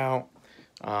gets out.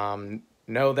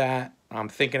 Know that I'm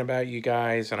thinking about you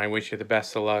guys, and I wish you the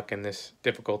best of luck in this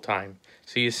difficult time.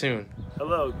 See you soon.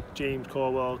 Hello, James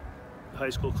Caldwell, high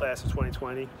school class of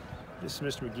 2020. This is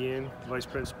Mr. McGeehan, Vice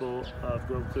Principal of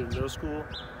Grover Cleveland Middle School.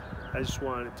 I just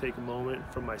wanted to take a moment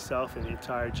for myself and the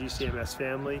entire GCMS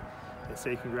family and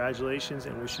say congratulations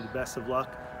and wish you the best of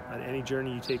luck on any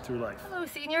journey you take through life. Hello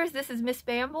seniors, this is Miss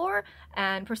Bambor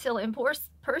and Priscilla and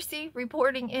Percy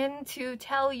reporting in to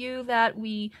tell you that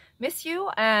we miss you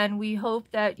and we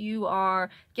hope that you are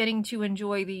getting to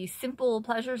enjoy the simple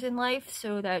pleasures in life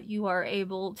so that you are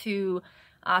able to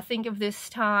think of this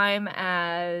time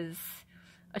as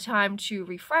a time to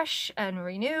refresh and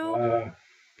renew.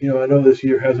 I know this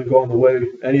year hasn't gone the way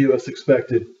any of us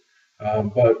expected,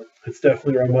 but it's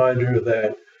definitely a reminder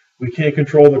that we can't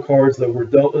control the cards that we're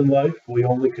dealt in life. We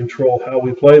only control how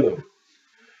we play them.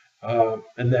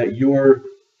 And that your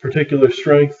particular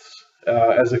strengths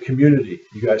as a community,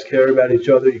 you guys care about each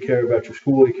other, you care about your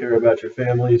school, you care about your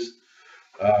families.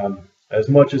 As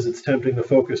much as it's tempting to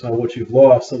focus on what you've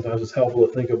lost, sometimes it's helpful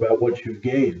to think about what you've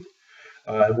gained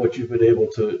and what you've been able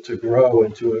to grow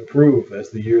and to improve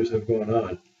as the years have gone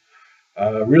on.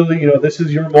 Really, this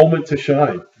is your moment to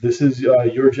shine. This is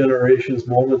your generation's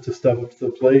moment to step up to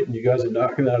the plate, and you guys are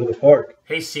knocking it out of the park.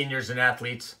 Hey, seniors and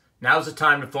athletes, now's the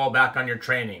time to fall back on your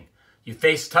training. You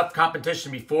faced tough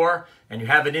competition before, and you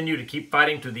have it in you to keep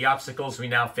fighting through the obstacles we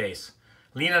now face.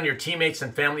 Lean on your teammates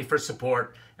and family for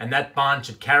support, and that bond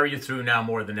should carry you through now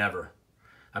more than ever.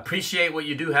 Appreciate what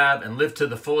you do have and live to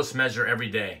the fullest measure every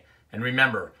day. And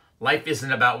remember, life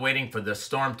isn't about waiting for the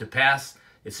storm to pass,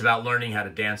 it's about learning how to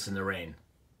dance in the rain.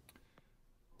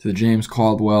 To the James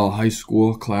Caldwell High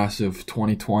School class of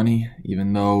 2020,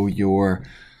 even though your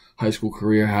high school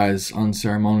career has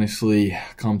unceremoniously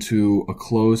come to a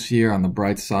close here, on the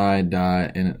bright side,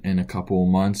 in a couple of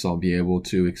months, I'll be able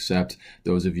to accept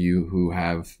those of you who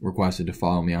have requested to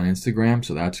follow me on Instagram,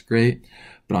 so that's great.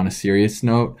 But on a serious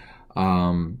note,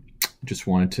 just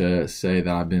wanted to say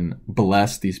that I've been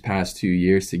blessed these past 2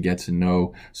 years to get to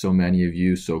know so many of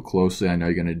you so closely. I know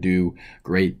you're going to do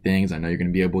great things. I know you're going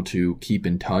to be able to keep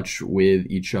in touch with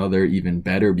each other even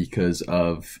better because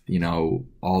of,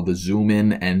 all the Zoom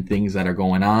in and things that are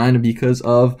going on because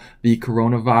of the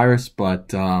coronavirus.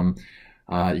 But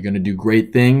you're going to do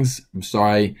great things. I'm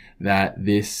sorry that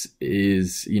this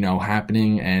is,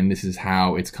 happening and this is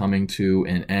how it's coming to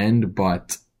an end,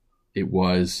 but it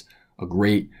was a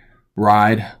great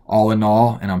ride all in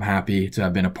all, and I'm happy to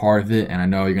have been a part of it, and I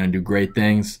know you're going to do great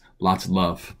things. Lots of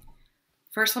love.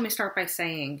 First, let me start by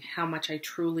saying how much I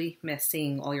truly miss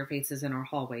seeing all your faces in our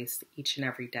hallways each and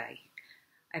every day.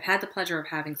 I've had the pleasure of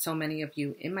having so many of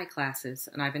you in my classes,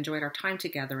 and I've enjoyed our time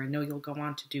together and know you'll go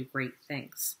on to do great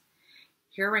things.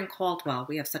 Here in Caldwell,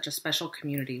 we have such a special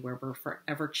community where we're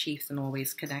forever chiefs and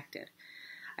always connected.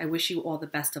 I wish you all the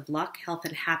best of luck, health,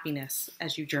 and happiness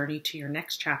as you journey to your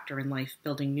next chapter in life,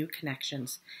 building new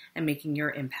connections and making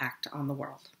your impact on the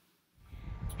world.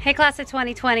 Hey, class of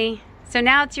 2020. So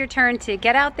now it's your turn to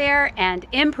get out there and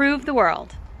improve the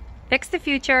world, fix the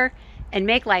future, and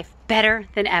make life better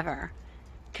than ever.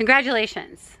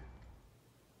 Congratulations.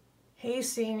 Hey,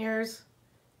 seniors.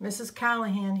 Mrs.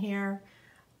 Callahan here.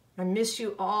 I miss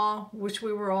you all. Wish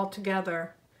we were all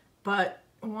together. But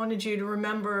I wanted you to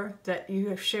remember that you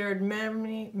have shared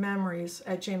many memories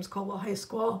at James Caldwell High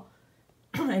School,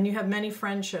 and you have many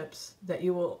friendships that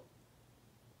you will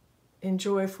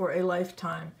enjoy for a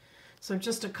lifetime. So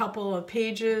just a couple of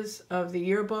pages of the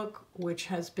yearbook, which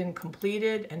has been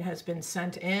completed and has been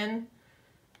sent in.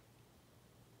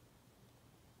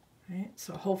 Right,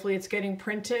 so hopefully it's getting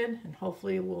printed, and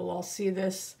hopefully we'll all see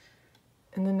this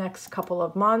in the next couple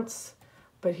of months.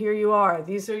 But here you are.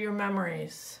 These are your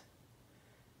memories.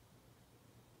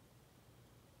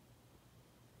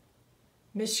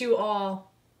 Miss you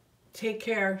all. Take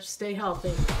care. Stay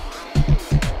healthy.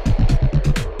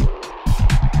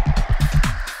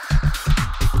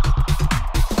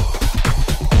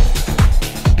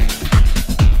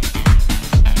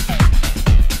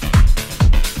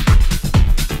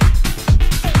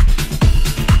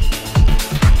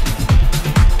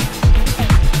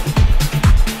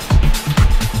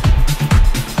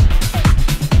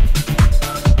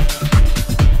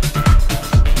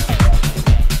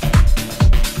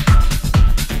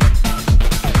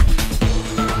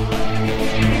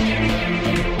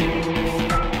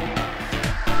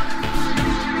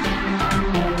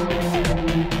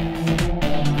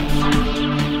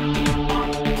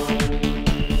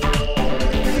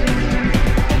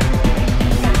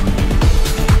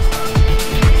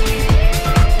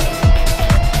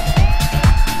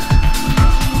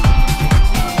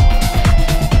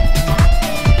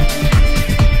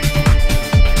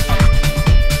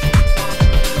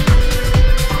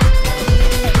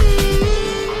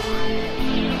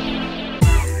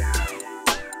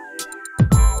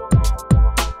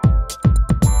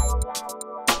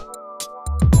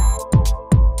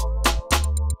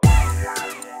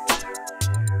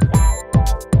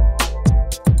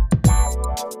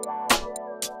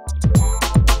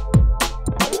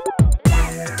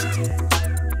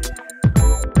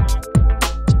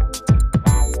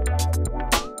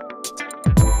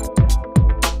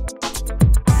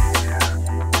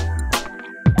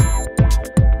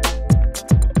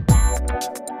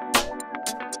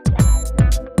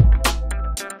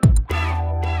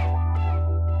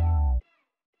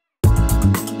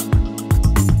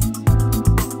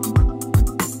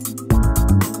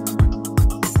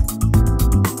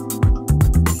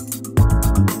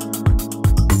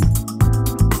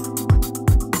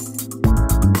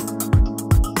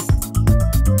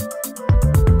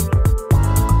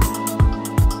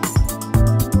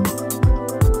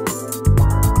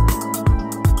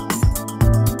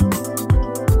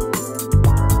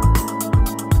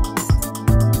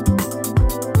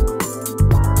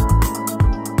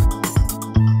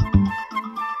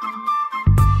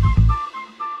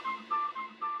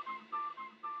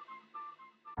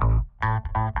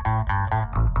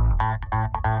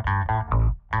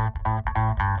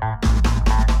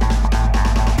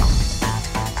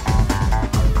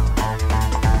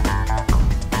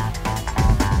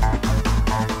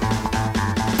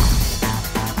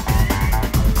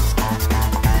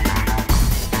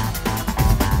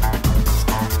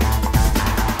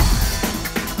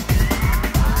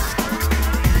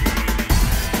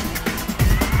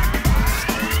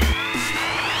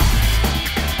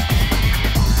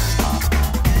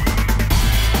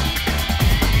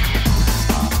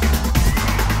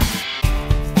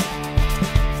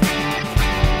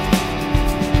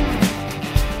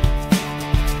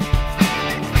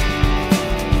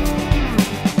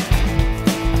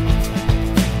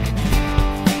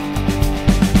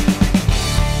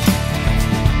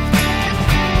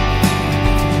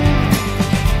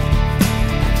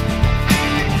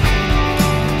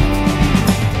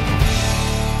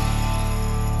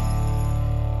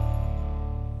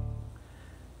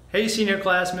 Hey senior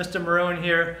class, Mr. Marone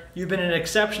here. You've been an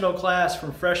exceptional class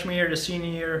from freshman year to senior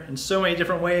year in so many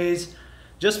different ways.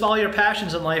 Just follow your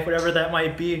passions in life, whatever that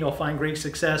might be, and you'll find great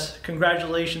success.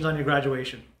 Congratulations on your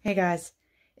graduation. Hey guys,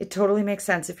 it totally makes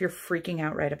sense if you're freaking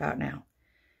out right about now.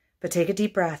 But take a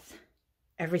deep breath.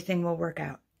 Everything will work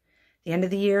out. The end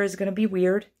of the year is going to be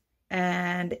weird,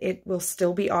 and it will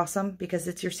still be awesome because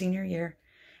it's your senior year.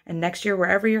 And next year,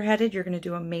 wherever you're headed, you're going to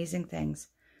do amazing things.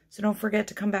 So don't forget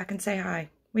to come back and say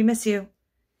hi. We miss you.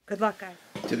 Good luck, guys.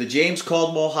 To the James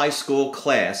Caldwell High School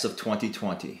class of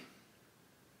 2020.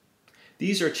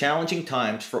 These are challenging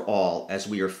times for all as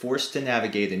we are forced to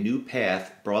navigate a new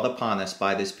path brought upon us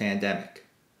by this pandemic.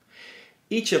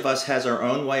 Each of us has our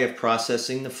own way of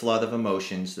processing the flood of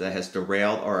emotions that has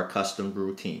derailed our accustomed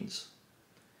routines.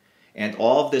 And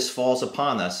all of this falls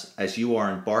upon us as you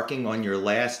are embarking on your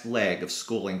last leg of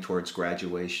schooling towards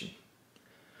graduation.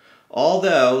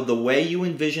 Although the way you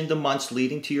envisioned the months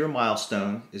leading to your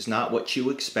milestone is not what you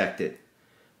expected,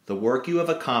 the work you have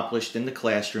accomplished in the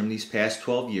classroom these past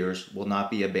 12 years will not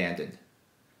be abandoned.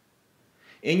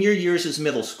 In your years as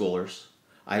middle schoolers,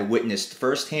 I witnessed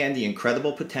firsthand the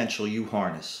incredible potential you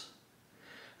harness.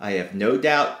 I have no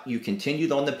doubt you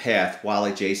continued on the path while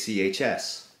at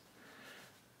JCHS.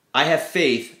 I have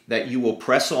faith that you will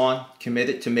press on,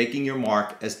 committed to making your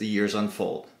mark as the years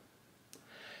unfold.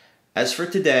 As for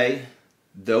today,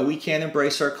 though we can't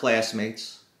embrace our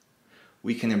classmates,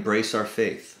 we can embrace our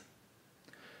faith.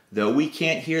 Though we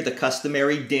can't hear the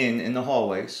customary din in the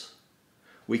hallways,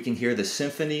 we can hear the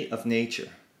symphony of nature.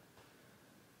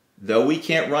 Though we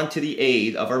can't run to the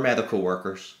aid of our medical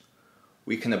workers,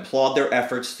 we can applaud their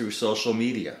efforts through social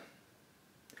media.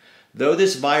 Though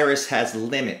this virus has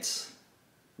limits,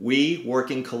 we,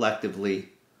 working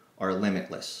collectively, are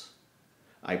limitless.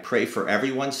 I pray for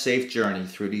everyone's safe journey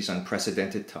through these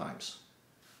unprecedented times.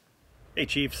 Hey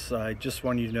Chiefs, I just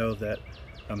want you to know that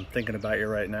I'm thinking about you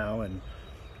right now, and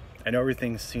I know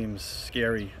everything seems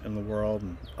scary in the world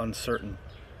and uncertain,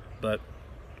 but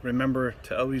remember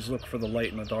to always look for the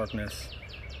light in the darkness,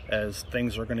 as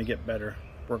things are going to get better.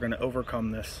 We're going to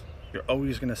overcome this. You're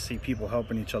always going to see people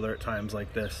helping each other at times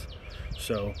like this.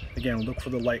 So again, look for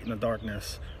the light in the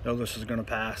darkness. Know this is going to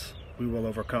pass. We will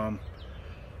overcome.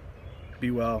 Be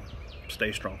well,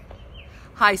 stay strong.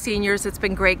 Hi seniors, it's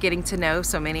been great getting to know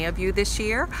so many of you this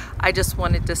year. I just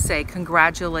wanted to say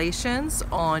congratulations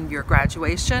on your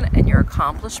graduation and your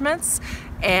accomplishments,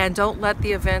 and don't let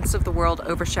the events of the world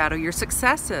overshadow your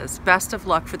successes. Best of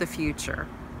luck for the future.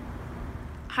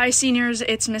 Hi seniors,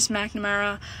 it's Miss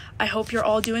McNamara. I hope you're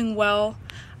all doing well.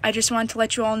 I just want to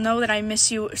let you all know that I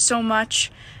miss you so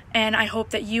much, and I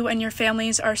hope that you and your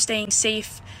families are staying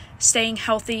safe, staying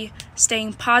healthy,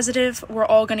 staying positive. We're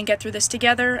all going to get through this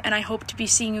together, and I hope to be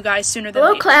seeing you guys sooner than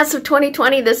later. later. Hello, class of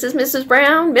 2020. This is Mrs.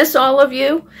 Brown. Miss all of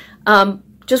you.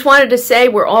 Just wanted to say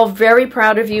we're all very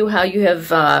proud of you, how you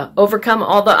have overcome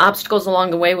all the obstacles along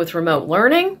the way with remote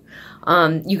learning.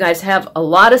 You guys have a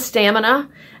lot of stamina,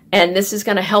 and this is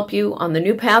going to help you on the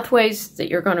new pathways that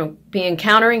you're going to be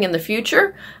encountering in the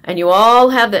future, and you all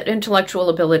have that intellectual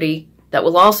ability that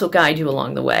will also guide you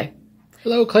along the way.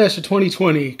 Hello, class of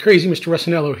 2020. Crazy Mr.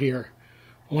 Russinello here.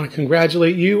 I want to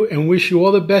congratulate you and wish you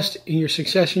all the best in your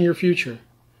success in your future.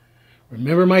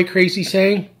 Remember my crazy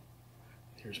saying?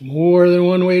 There's more than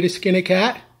one way to skin a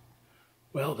cat.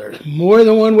 Well, there's more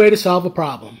than one way to solve a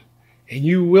problem. And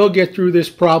you will get through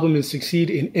this problem and succeed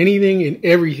in anything and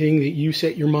everything that you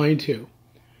set your mind to.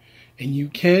 And you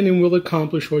can and will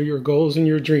accomplish all your goals and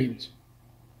your dreams.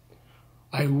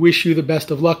 I wish you the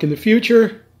best of luck in the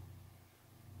future.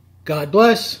 God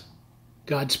bless,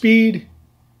 Godspeed,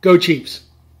 go Chiefs.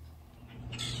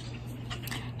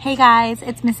 Hey guys,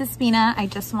 it's Mrs. Spina. I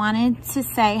just wanted to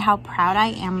say how proud I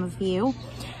am of you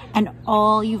and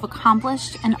all you've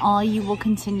accomplished and all you will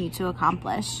continue to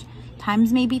accomplish.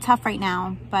 Times may be tough right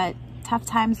now, but tough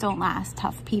times don't last.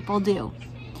 Tough people do.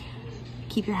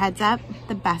 Keep your heads up.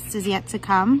 The best is yet to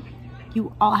come.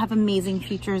 You all have amazing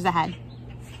futures ahead.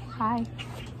 Bye.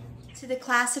 To the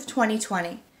class of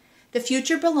 2020. The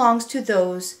future belongs to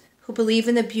those who believe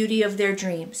in the beauty of their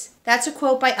dreams. That's a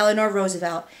quote by Eleanor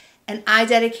Roosevelt, and I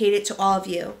dedicate it to all of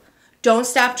you. Don't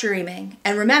stop dreaming,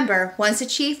 and remember, once a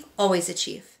chief, always a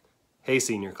chief. Hey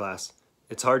senior class,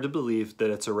 it's hard to believe that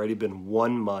it's already been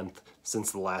 1 month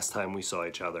since the last time we saw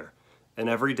each other. And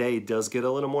every day does get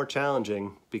a little more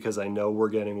challenging because I know we're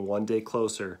getting one day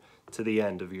closer to the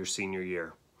end of your senior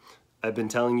year. I've been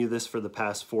telling you this for the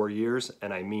past 4 years,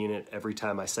 and I mean it every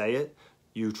time I say it.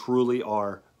 You truly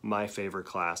are my favorite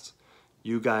class.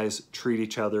 You guys treat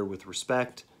each other with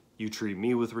respect. You treat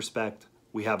me with respect.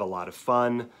 We have a lot of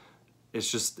fun.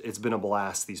 It's been a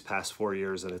blast these past 4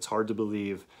 years, and it's hard to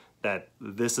believe that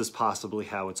this is possibly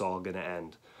how it's all going to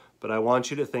end. But I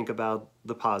want you to think about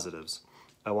the positives.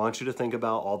 I want you to think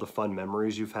about all the fun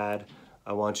memories you've had.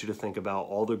 I want you to think about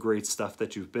all the great stuff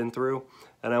that you've been through.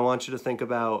 And I want you to think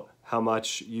about how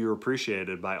much you're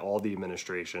appreciated by all the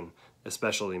administration,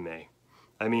 especially me.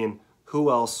 I mean, who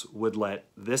else would let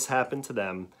this happen to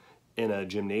them in a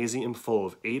gymnasium full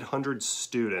of 800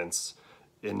 students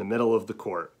in the middle of the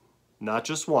court? Not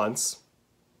just once,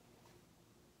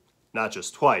 not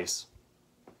just twice,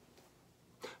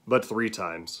 but 3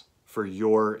 times for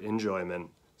your enjoyment,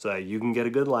 so that you can get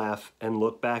a good laugh and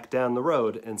look back down the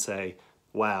road and say,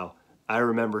 wow, I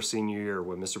remember senior year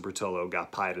when Mr. Bertollo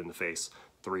got pied in the face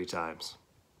 3 times.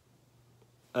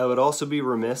 I would also be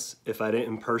remiss if I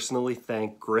didn't personally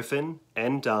thank Griffin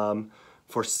and Dom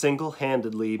for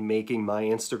single-handedly making my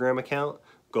Instagram account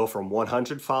go from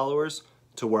 100 followers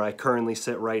to where I currently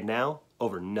sit right now,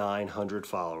 over 900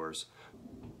 followers.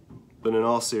 But in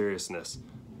all seriousness,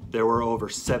 there were over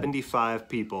 75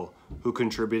 people who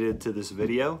contributed to this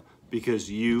video because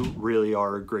you really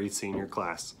are a great senior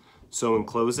class. So in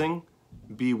closing,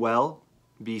 be well,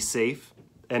 be safe,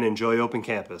 and enjoy Open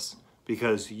Campus,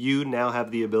 because you now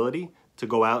have the ability to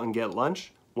go out and get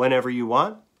lunch whenever you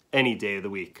want, any day of the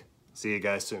week. See you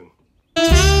guys soon.